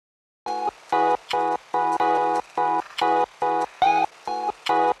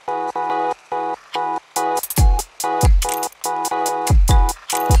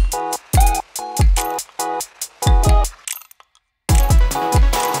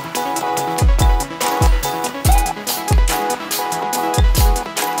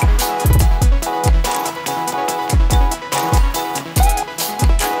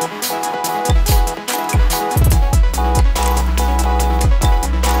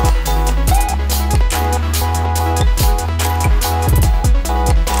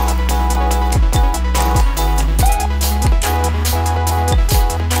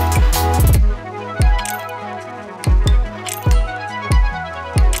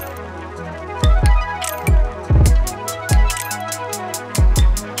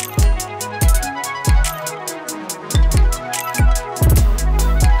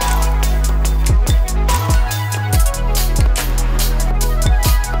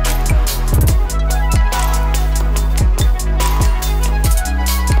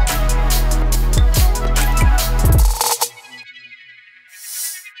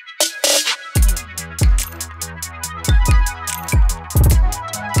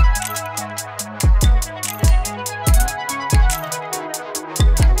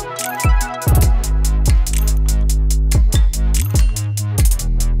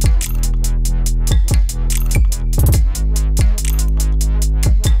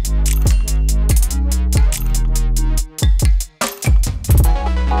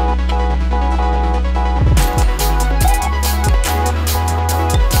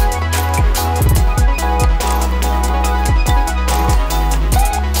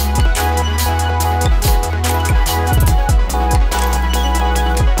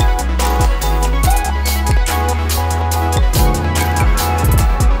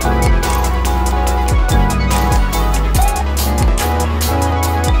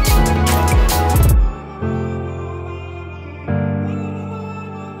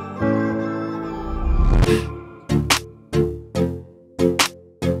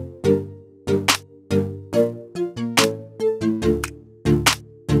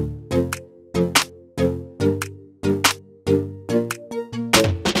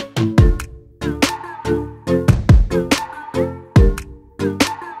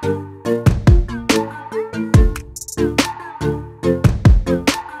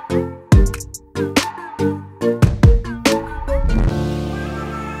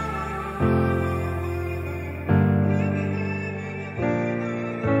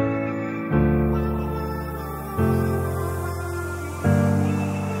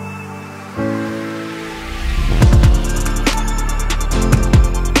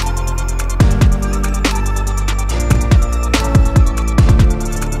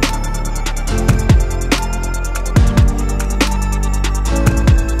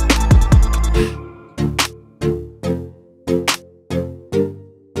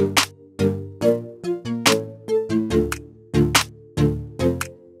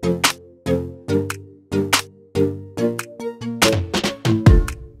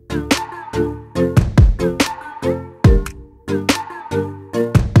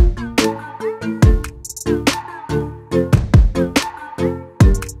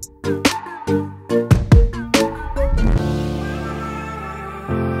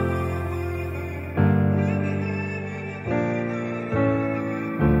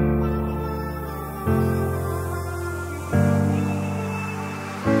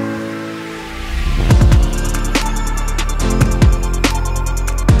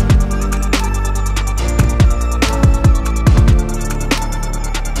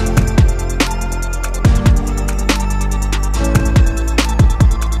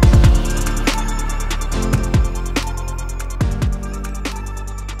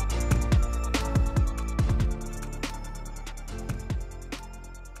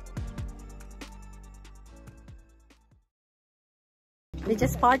We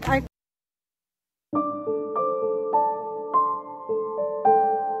just parked our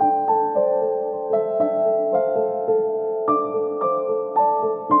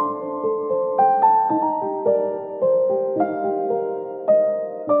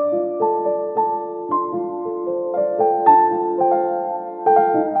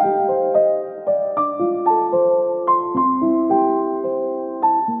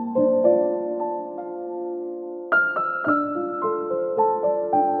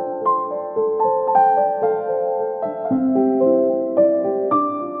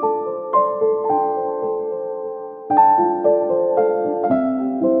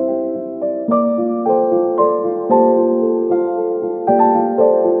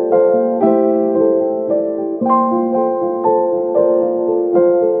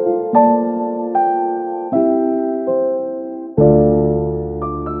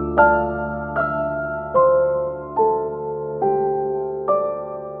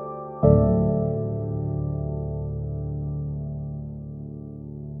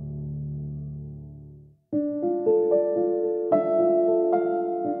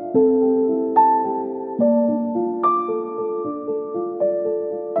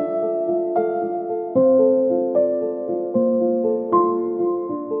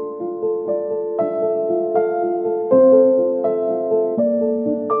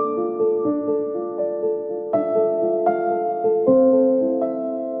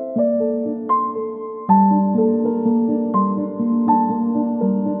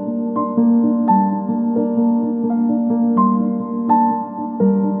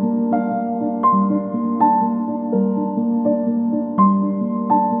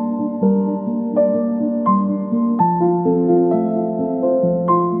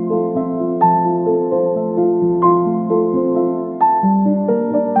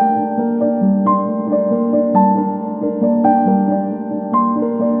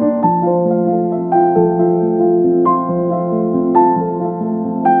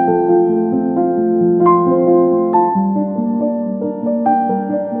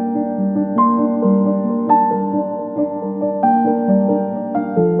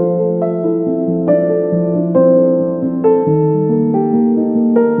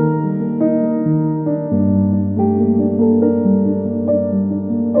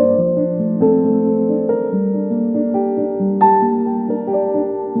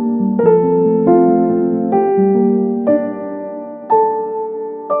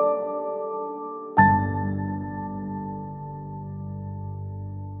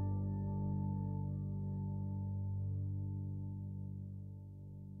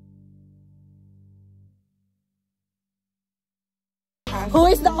who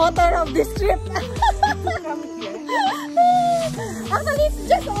is the author of this trip? Actually, it's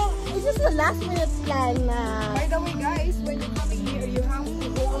just a last minute plan. By the way, guys, when you're coming here, you have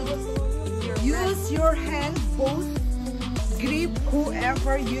to use your hand, both grip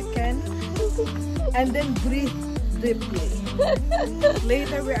whoever you can, and then breathe deeply.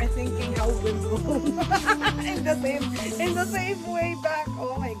 Later, we are thinking how we'll go in the same way back.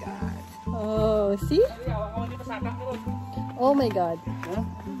 Oh my God. Oh, see? Oh my God.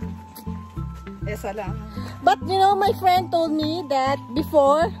 But you know, my friend told me that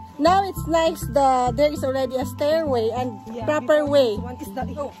before, now it's nice, there is already a stairway and proper way.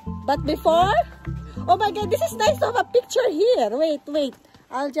 But before, oh my God, this is nice to have a picture here. Wait.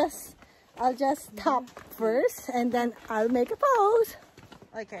 I'll just stop first and then I'll make a pose.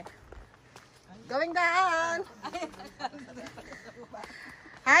 Okay. Going down.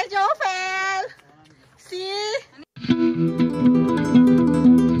 Hi, Joel. See?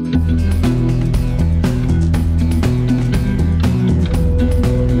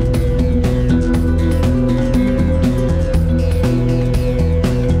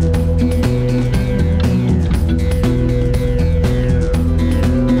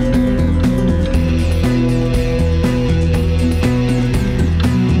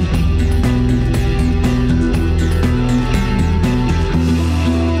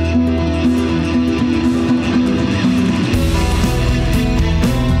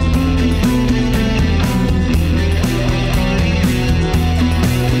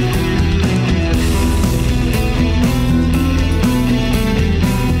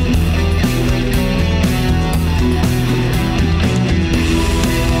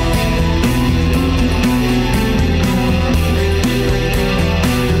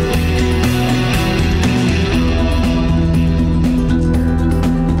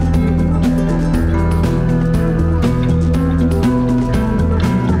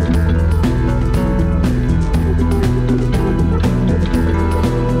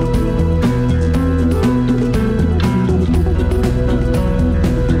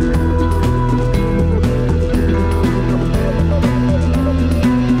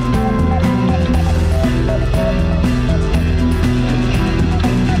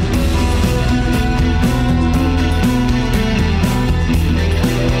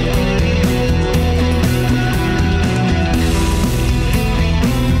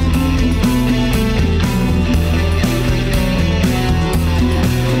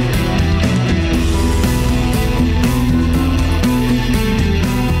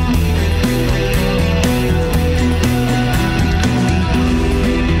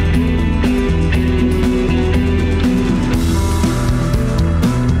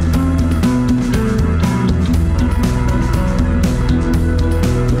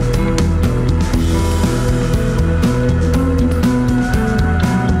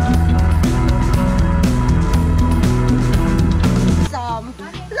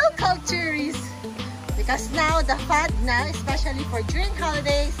 now, especially for during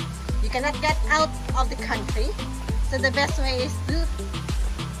holidays. You cannot get out of the country, so the best way is to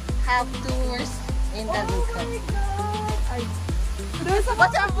have tours in the local. There's a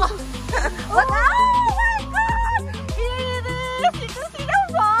What's up? What? Oh my God! Here it is! You can see the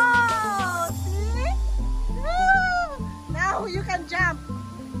wall! See? Woo! Now you can jump.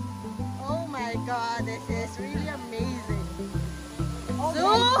 Oh my God, this is really amazing.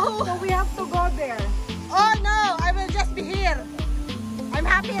 So we have to go there. Oh no, I will just be here. I'm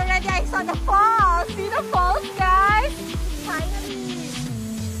happy already. I saw the falls. See the falls, guys? Finally.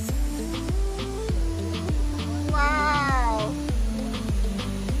 Wow.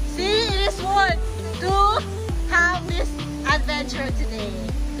 See, it is worth to have this adventure today.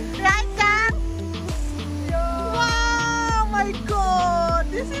 Right, Dan? Yeah. Wow, my God.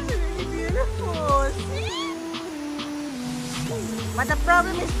 This is really beautiful. See? But the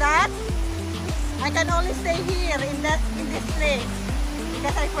problem is that I can only stay here in this place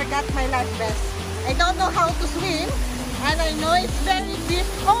because I forgot my life vest. I don't know how to swim, and I know it's very deep.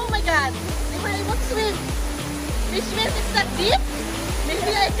 Oh my God! They were able to swim. Which means it's not deep. Maybe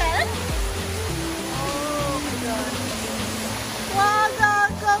I can. Oh my God! Wow,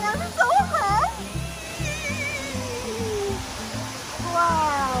 God, I'm so happy.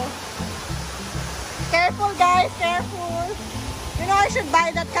 Wow! Careful, guys, careful. You know, I should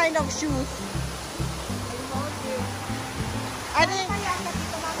buy that kind of shoes. I think.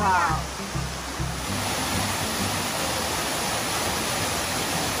 Wow.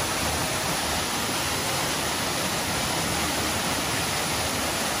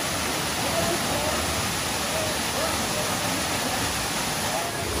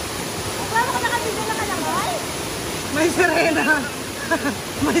 May sirena.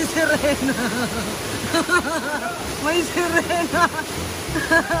 May sirena. May sirena.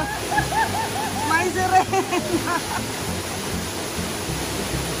 May sirena.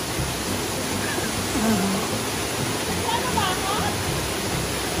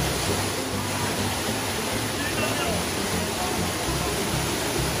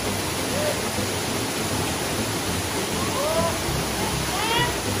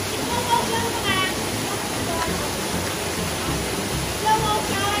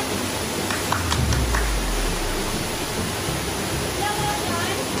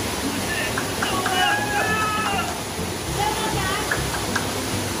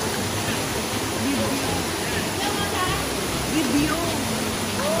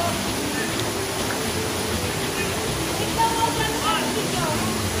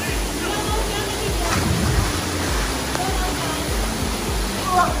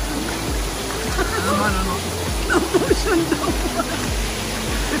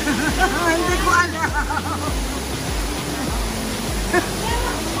 Hindi ko alam.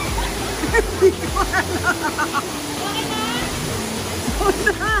 Hindi ko alam.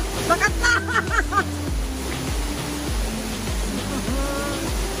 Bakit na?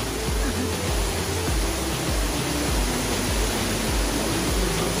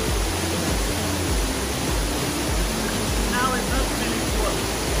 Now it's not finished work.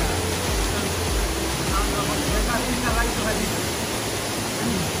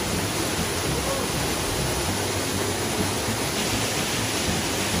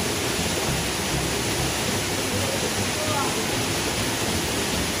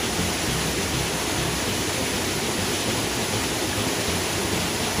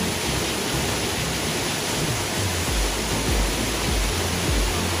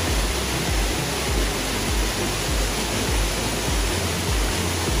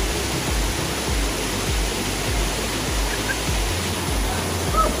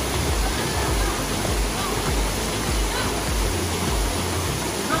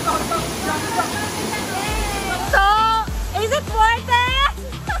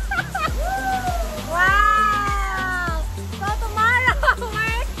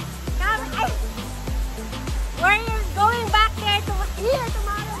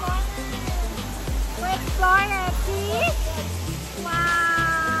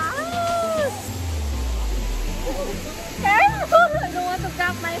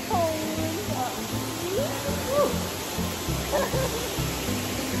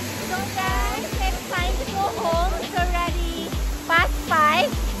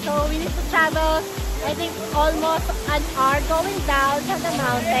 I think almost an hour going down to the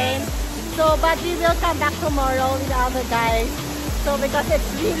mountain. So, but we will come back tomorrow with the other guys. So, because it's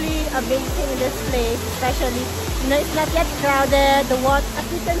really amazing in this place, especially, you know, it's not yet crowded. The water, as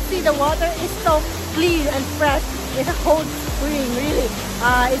you can see, the water is so clean and fresh. It's a cold spring, really.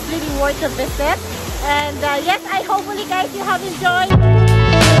 It's really worth a visit. And yes, hopefully guys, you have enjoyed.